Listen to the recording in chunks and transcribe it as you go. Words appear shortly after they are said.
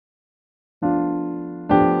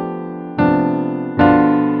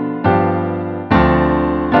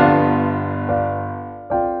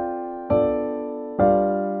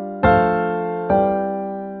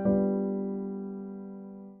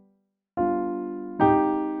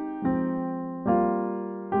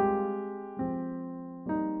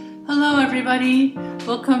Hello everybody,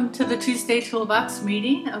 welcome to the Tuesday Toolbox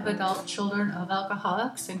meeting of adult children of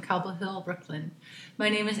alcoholics in Cobble Hill, Brooklyn. My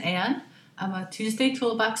name is Anne. I'm a Tuesday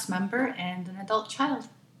Toolbox member and an adult child.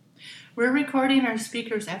 We're recording our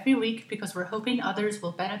speakers every week because we're hoping others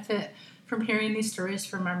will benefit from hearing these stories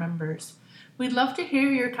from our members. We'd love to hear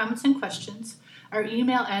your comments and questions. Our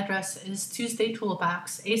email address is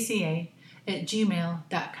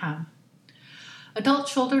tuesdaytoolboxaca@gmail.com. Adult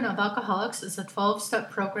Children of Alcoholics is a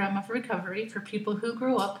 12-step program of recovery for people who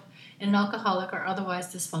grew up in an alcoholic or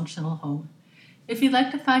otherwise dysfunctional home. If you'd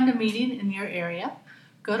like to find a meeting in your area,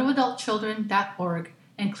 go to adultchildren.org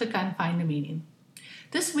and click on Find a Meeting.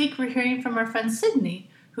 This week we're hearing from our friend Sydney,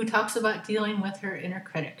 who talks about dealing with her inner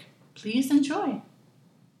critic. Please enjoy.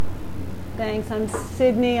 Thanks. I'm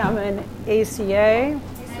Sydney. I'm an ACA.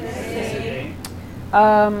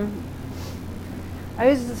 I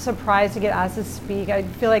was surprised to get asked to speak. I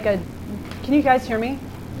feel like can you guys hear me?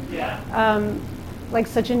 Yeah. Like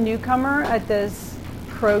such a newcomer at this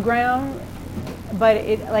program, but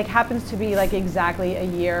it happens to be exactly a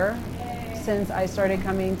year since I started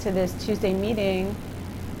coming to this Tuesday meeting,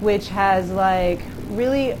 which has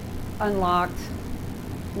really unlocked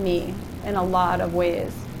me in a lot of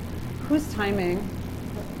ways. Who's timing?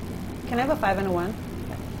 Can I have a 5 and a 1?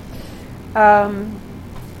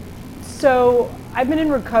 So I've been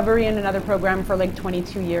in recovery in another program for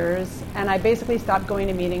 22 years, and I basically stopped going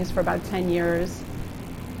to meetings for about 10 years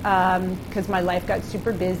because my life got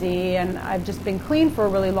super busy, and I've just been clean for a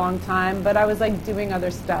really long time, but I was doing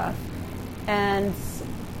other stuff. And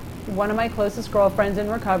one of my closest girlfriends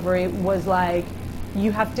in recovery was like,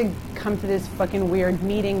 you have to come to this fucking weird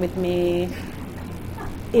meeting with me.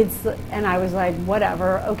 And I was like,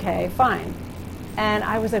 whatever, okay, fine. And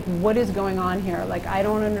I was like, what is going on here? I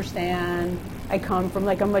don't understand. I come from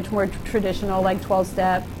a much more traditional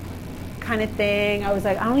 12-step kind of thing. I was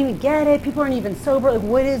like, I don't even get it. People aren't even sober.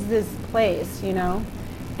 What is this place, you know?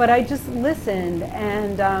 But I just listened,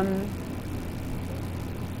 and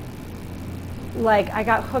I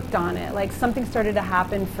got hooked on it. Something started to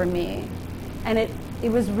happen for me. And it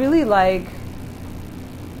was really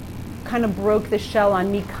kind of broke the shell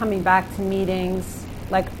on me coming back to meetings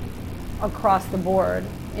across the board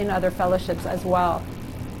in other fellowships as well.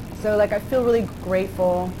 So I feel really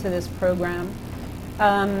grateful to this program.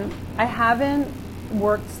 I haven't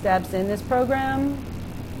worked steps in this program,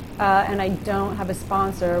 and I don't have a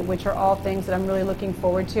sponsor, which are all things that I'm really looking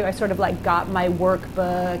forward to. I sort of got my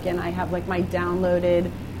workbook, and I have my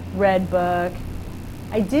downloaded red book.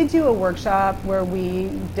 I did do a workshop where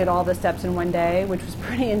we did all the steps in one day, which was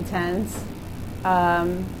pretty intense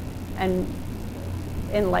and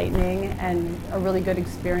enlightening and a really good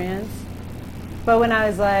experience. But when I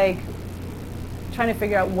was trying to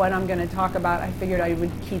figure out what I'm going to talk about, I figured I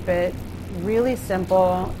would keep it really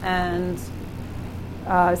simple. And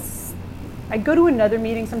I go to another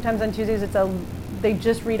meeting sometimes on Tuesdays. They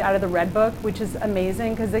just read out of the red book, which is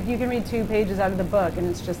amazing because you can read 2 pages out of the book and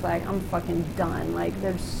it's just I'm fucking done.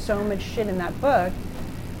 There's so much shit in that book.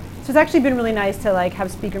 So it's actually been really nice to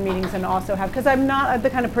have speaker meetings and also because I'm not the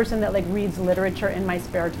kind of person that reads literature in my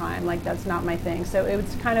spare time. That's not my thing. So it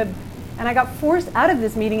was kind of, and I got forced out of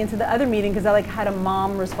this meeting into the other meeting because I had a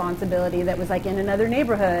mom responsibility that was in another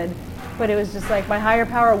neighborhood. But it was just my higher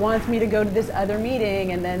power wants me to go to this other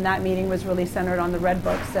meeting, and then that meeting was really centered on the red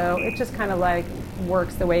book. So it just kind of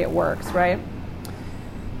works the way it works, right?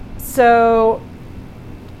 So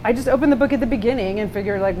I just opened the book at the beginning and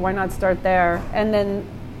figured why not start there? And then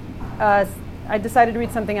I decided to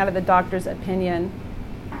read something out of the doctor's opinion.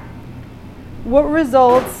 What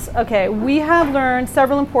results? Okay, we have learned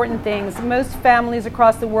several important things. Most families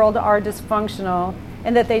across the world are dysfunctional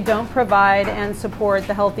and that they don't provide and support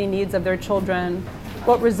the healthy needs of their children.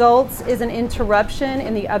 What results is an interruption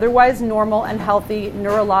in the otherwise normal and healthy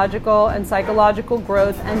neurological and psychological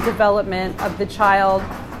growth and development of the child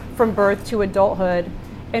from birth to adulthood.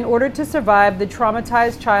 In order to survive, the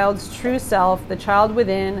traumatized child's true self, the child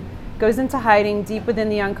within, goes into hiding deep within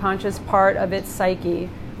the unconscious part of its psyche.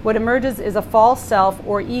 What emerges is a false self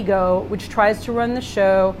or ego, which tries to run the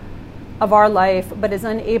show of our life, but is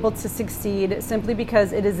unable to succeed simply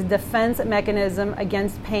because it is a defense mechanism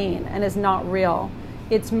against pain and is not real.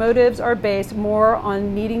 Its motives are based more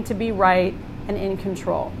on needing to be right and in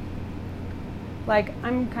control.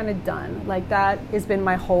 I'm kind of done. That has been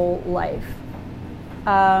my whole life.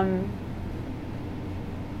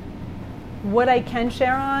 What I can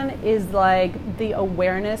share on is the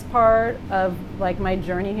awareness part of my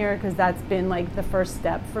journey here, because that's been the first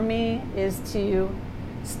step for me, is to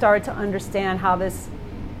start to understand how this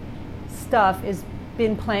stuff has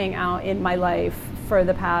been playing out in my life for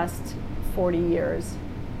the past 40 years.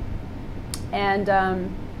 And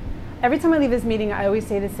every time I leave this meeting, I always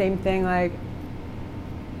say the same thing. Like,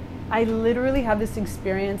 I literally have this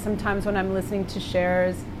experience sometimes when I'm listening to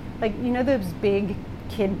shares, like, you know, those big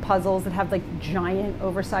kid puzzles that have like giant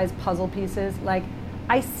oversized puzzle pieces. Like,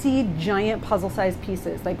 I see giant puzzle-sized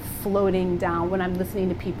pieces like floating down when I'm listening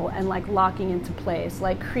to people and like locking into place,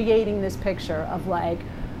 like creating this picture of like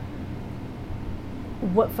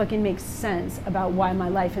what fucking makes sense about why my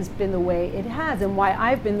life has been the way it has and why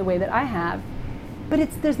I've been the way that I have. But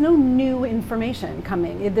there's no new information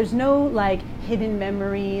coming. There's no like hidden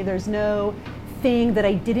memory. There's no thing that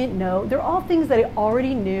I didn't know. They're all things that I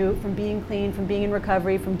already knew from being clean, from being in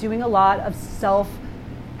recovery, from doing a lot of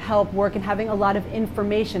self-help work and having a lot of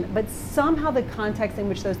information. But somehow the context in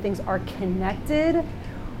which those things are connected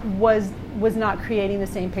was not creating the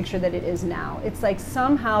same picture that it is now. It's like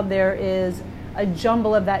somehow there is a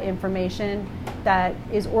jumble of that information that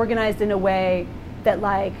is organized in a way that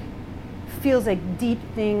like feels like deep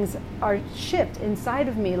things are shipped inside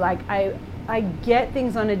of me. Like I get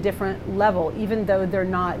things on a different level, even though they're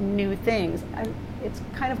not new things. It's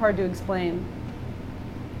kind of hard to explain.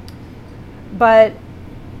 But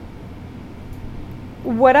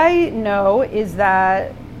what I know is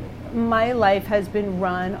that my life has been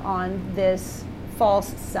run on this false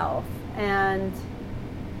self. And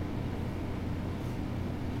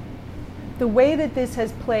the way that this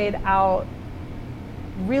has played out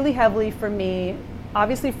really heavily for me,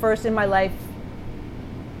 obviously first in my life,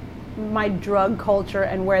 my drug culture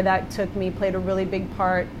and where that took me played a really big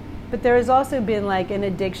part. But there has also been like an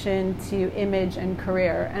addiction to image and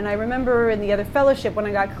career. And I remember in the other fellowship when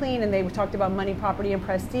I got clean and they talked about money, property, and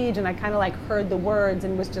prestige, and I kind of like heard the words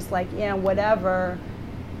and was just like, yeah, whatever.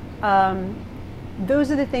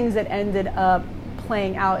 Those are the things that ended up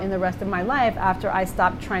playing out in the rest of my life after I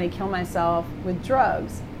stopped trying to kill myself with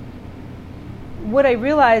drugs. What I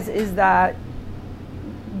realized is that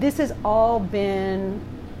this has all been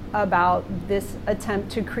about this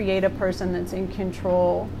attempt to create a person that's in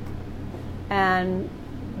control and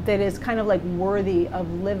that is kind of like worthy of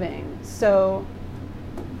living. So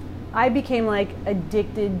I became like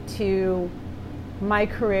addicted to my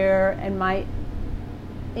career and my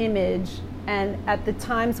image, and at the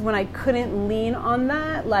times when I couldn't lean on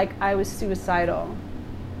that, like I was suicidal.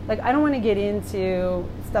 Like, I don't want to get into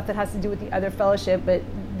stuff that has to do with the other fellowship, but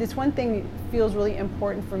this one thing feels really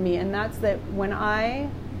important for me, and that's that when I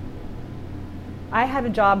had a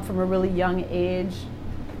job from a really young age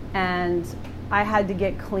and I had to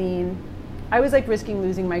get clean. I was like risking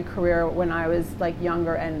losing my career when I was like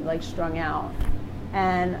younger and like strung out.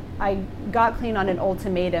 And I got clean on an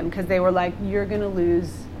ultimatum because they were like, you're going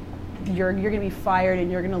to be fired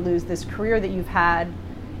and you're going to lose this career that you've had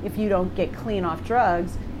if you don't get clean off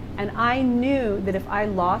drugs. And I knew that if I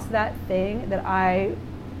lost that thing, that I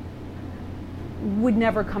would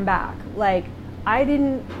never come back. Like, I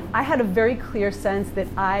had a very clear sense that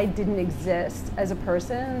I didn't exist as a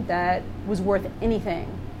person that was worth anything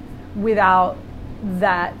without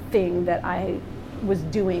that thing that I was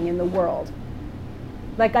doing in the world.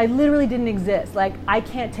 Like, I literally didn't exist. Like, I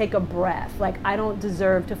can't take a breath. Like, I don't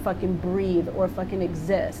deserve to fucking breathe or fucking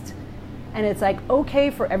exist. And it's like okay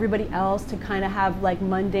for everybody else to kind of have like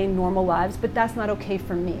mundane, normal lives, but that's not okay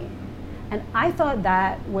for me. And I thought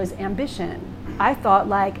that was ambition. I thought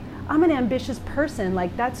like, I'm an ambitious person,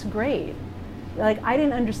 like that's great. Like, I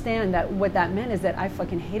didn't understand that what that meant is that I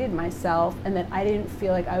fucking hated myself and that I didn't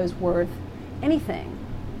feel like I was worth anything.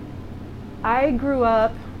 I grew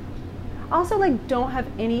up, also like don't have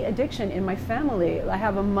any addiction in my family. I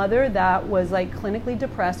have a mother that was like clinically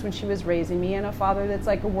depressed when she was raising me and a father that's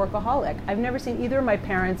like a workaholic. I've never seen either of my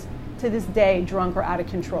parents to this day drunk or out of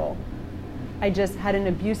control. I just had an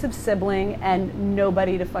abusive sibling and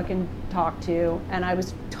nobody to fucking talk to, and I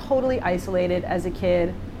was totally isolated as a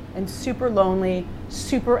kid and super lonely,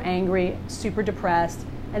 super angry, super depressed.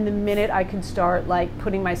 And the minute I could start like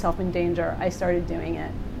putting myself in danger, I started doing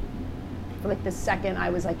it. For like the second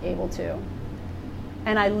I was like able to.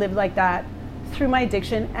 And I lived like that through my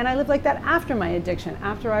addiction, and I lived like that after my addiction,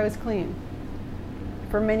 after I was clean,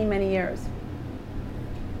 for many, many years.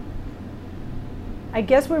 I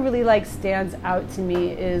guess what really like stands out to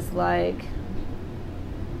me is like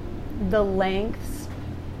the lengths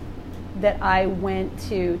that I went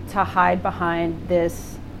to hide behind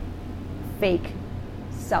this fake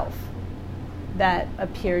self that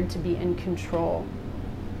appeared to be in control.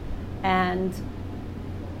 And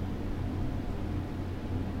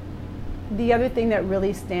the other thing that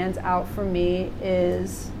really stands out for me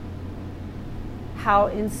is how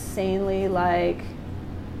insanely like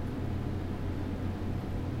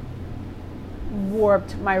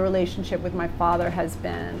warped my relationship with my father has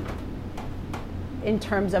been. in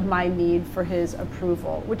terms of my need for his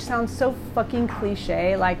approval, which sounds so fucking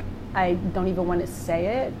cliche, like I don't even want to say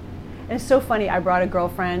it. And it's so funny, I brought a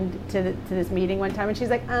girlfriend to this meeting one time, and she's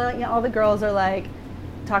like, yeah, all the girls are like,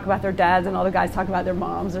 talk about their dads, and all the guys talk about their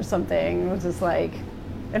moms or something. It was just like,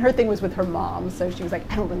 and her thing was with her mom, so she was like,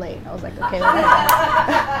 I don't relate. I was like, okay,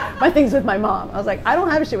 my thing's with my mom. I was like, I don't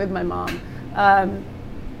have shit with my mom.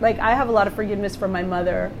 Like, I have a lot of forgiveness for my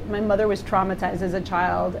mother. My mother was traumatized as a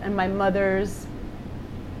child, and my mother's,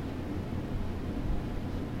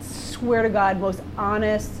 swear to God, most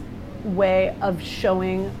honest way of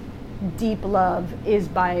showing deep love is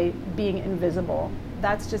by being invisible.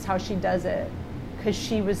 That's just how she does it, because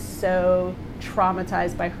she was so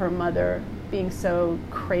traumatized by her mother being so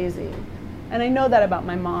crazy. And I know that about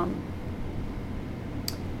my mom.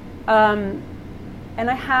 And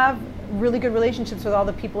I have really good relationships with all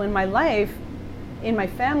the people in my life, in my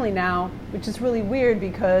family now, which is really weird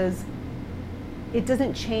because it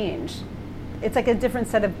doesn't change. It's like a different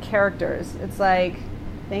set of characters. It's like,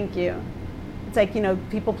 thank you. It's like, you know,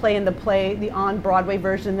 people play in the play, the on-Broadway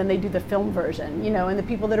version, then they do the film version, you know, and the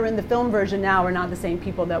people that are in the film version now are not the same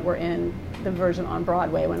people that were in the version on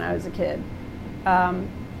Broadway when I was a kid.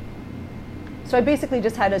 So I basically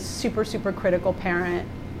just had a super, super critical parent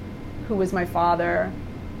who was my father.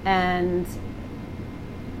 And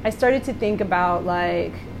I started to think about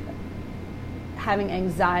like having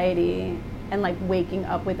anxiety and like waking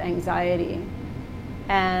up with anxiety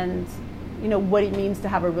and, you know, what it means to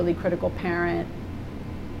have a really critical parent,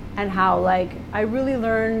 and how like I really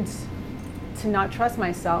learned to not trust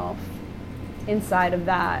myself inside of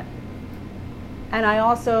that. And I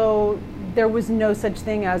also, there was no such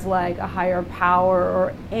thing as like a higher power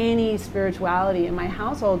or any spirituality in my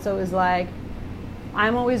household. So it was like,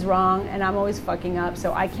 I'm always wrong and I'm always fucking up,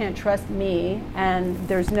 so I can't trust me, and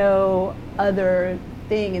there's no other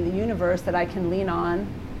thing in the universe that I can lean on.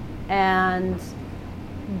 And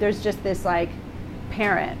there's just this like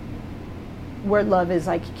parent where love is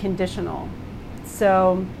like conditional.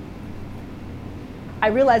 So I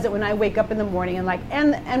realized that when I wake up in the morning and like,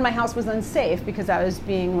 and my house was unsafe because I was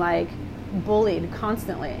being like bullied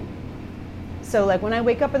constantly. So like when I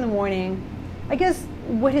wake up in the morning, I guess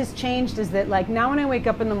what has changed is that like now when I wake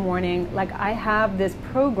up in the morning, like I have this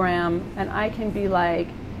program and I can be like,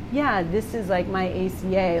 yeah, this is like my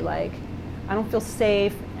ACA, like I don't feel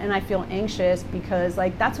safe and I feel anxious because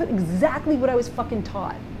like that's exactly what I was fucking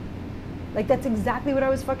taught. Like that's exactly what I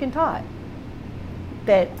was fucking taught.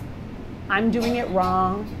 That I'm doing it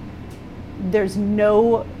wrong. There's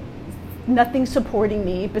nothing supporting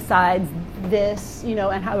me besides this, you know,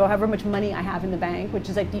 and however much money I have in the bank, which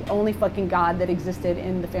is like the only fucking God that existed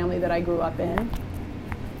in the family that I grew up in.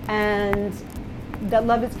 And that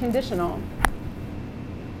love is conditional.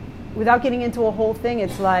 Without getting into a whole thing,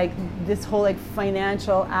 it's like this whole like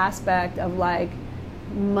financial aspect of like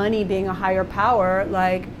money being a higher power,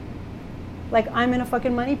 like I'm in a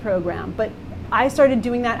fucking money program. But I started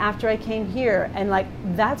doing that after I came here, and like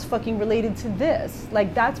that's fucking related to this.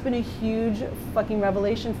 Like that's been a huge fucking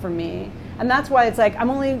revelation for me. And that's why it's like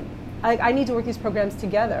I need to work these programs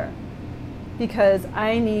together, because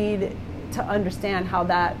I need to understand how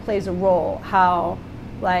that plays a role, how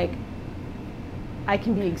like I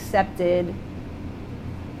can be accepted.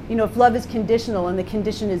 You know, if love is conditional and the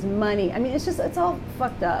condition is money, I mean, it's all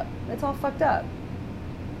fucked up. It's all fucked up.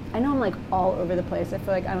 I know I'm like all over the place. I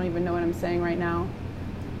feel like I don't even know what I'm saying right now.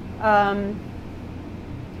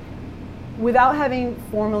 Without having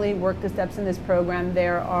formally worked the steps in this program,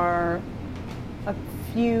 there are a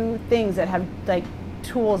few things that have like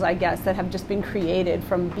tools, I guess, that have just been created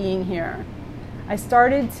from being here. I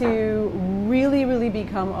started to really, really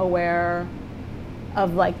become aware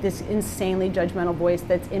of like this insanely judgmental voice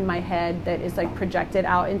that's in my head that is like projected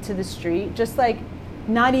out into the street, just like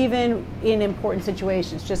not even in important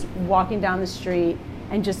situations, just walking down the street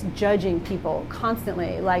and just judging people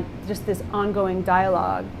constantly, like just this ongoing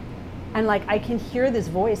dialogue. And like I can hear this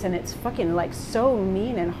voice and it's fucking like so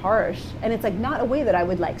mean and harsh, and it's like not a way that I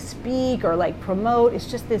would like speak or like promote. It's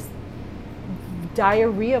just this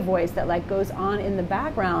diarrhea voice that like goes on in the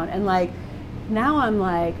background. And like now I'm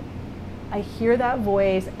like, I hear that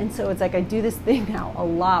voice, and so it's like I do this thing now a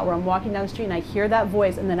lot where I'm walking down the street and I hear that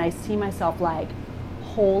voice, and then I see myself like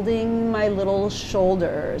holding my little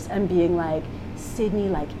shoulders and being like, Sydney,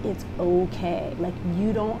 like it's okay, like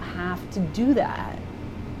you don't have to do that.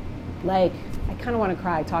 Like I kind of want to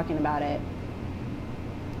cry talking about it,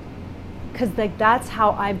 because like that's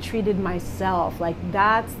how I've treated myself. Like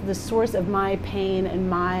that's the source of my pain and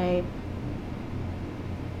my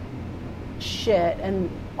shit and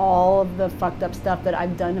all of the fucked up stuff that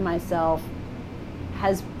I've done to myself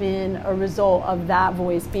has been a result of that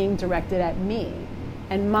voice being directed at me.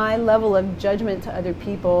 And my level of judgment to other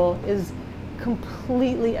people is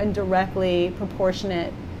completely and directly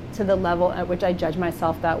proportionate to the level at which I judge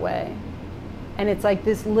myself that way. And it's like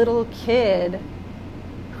this little kid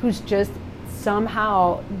who's just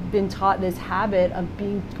somehow been taught this habit of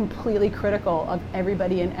being completely critical of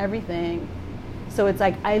everybody and everything. So it's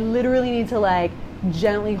like I literally need to like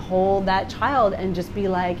gently hold that child and just be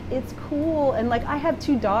like, it's cool. And like I have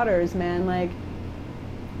 2 daughters, man. Like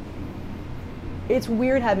it's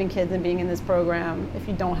weird having kids and being in this program if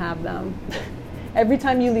you don't have them. Every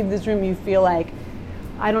time you leave this room, you feel like,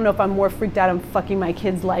 I don't know if I'm more freaked out I'm fucking my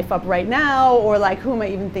kid's life up right now, or like, who am I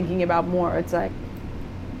even thinking about more? It's like,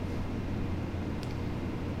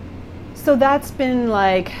 so that's been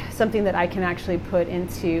like something that I can actually put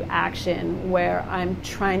into action, where I'm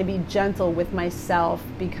trying to be gentle with myself,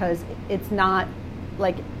 because it's not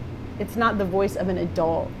the voice of an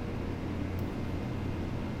adult.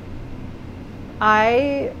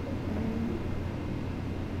 I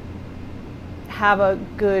have a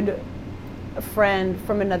good friend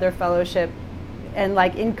from another fellowship, and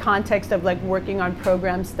like in context of like working on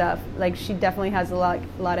program stuff, like she definitely has a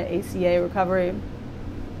lot of ACA recovery.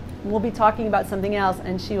 We'll be talking about something else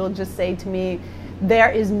and she will just say to me,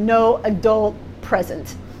 there is no adult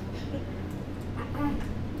present.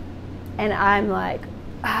 And I'm like,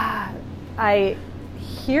 I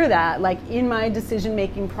hear that like in my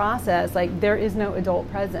decision-making process, like there is no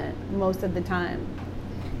adult present most of the time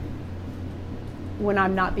when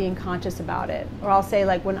I'm not being conscious about it. Or I'll say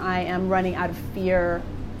like when I am running out of fear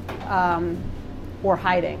or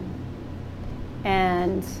hiding.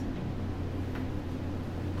 And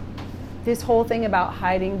this whole thing about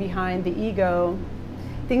hiding behind the ego,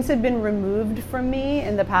 things had been removed from me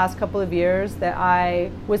in the past couple of years that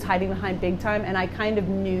I was hiding behind big time, and I kind of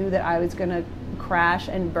knew that I was gonna crash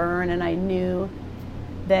and burn, and I knew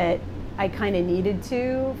that I kind of needed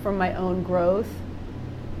to for my own growth,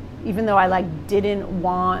 even though I like didn't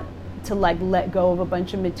want to like let go of a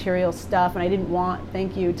bunch of material stuff, and I didn't want,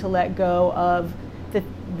 thank you, to let go of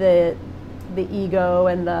the ego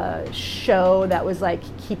and the show that was like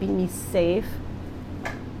keeping me safe.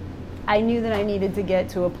 I knew that I needed to get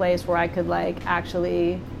to a place where I could like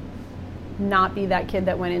actually not be that kid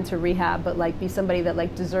that went into rehab, but like be somebody that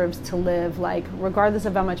like deserves to live, like regardless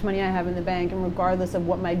of how much money I have in the bank and regardless of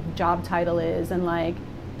what my job title is, and like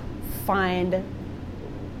find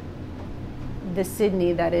the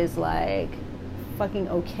Sydney that is like fucking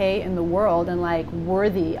okay in the world and like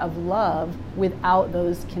worthy of love without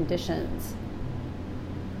those conditions.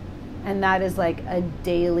 And that is like a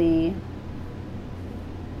daily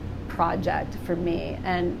project for me,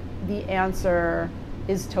 and the answer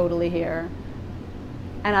is totally here.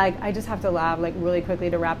 And I just have to laugh like really quickly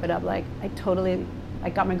to wrap it up. Like I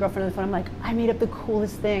got my girlfriend on the phone. I'm like, I made up the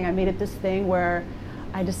coolest thing. I made up this thing where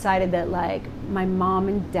I decided that like my mom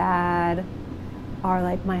and dad are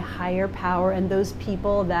like my higher power, and those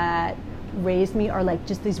people that raised me are like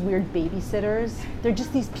just these weird babysitters. They're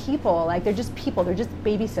just these people, like they're just people, they're just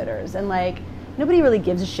babysitters, and like nobody really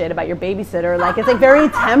gives a shit about your babysitter. Like it's like very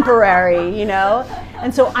temporary, you know?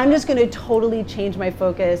 And so I'm just gonna totally change my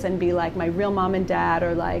focus and be like my real mom and dad,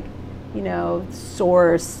 or like, you know,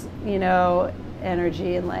 source, you know,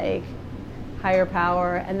 energy and like higher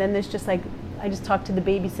power. And then there's just like, I just talk to the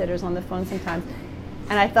babysitters on the phone sometimes.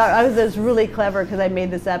 And I thought I was really clever because I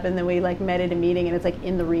made this up, and then we like met at a meeting, and it's like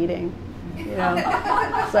in the reading, you know?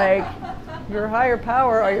 It's like, your higher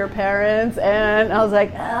power are your parents. And I was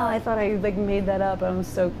like, oh, I thought I like made that up. I'm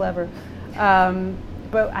so clever.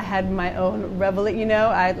 But I had my own revelation, you know,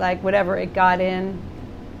 I like whatever, it got in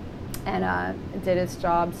and it did its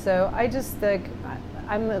job. So I just like,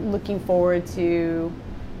 I'm looking forward to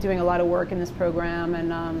doing a lot of work in this program,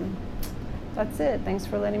 and that's it. Thanks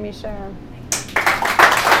for letting me share.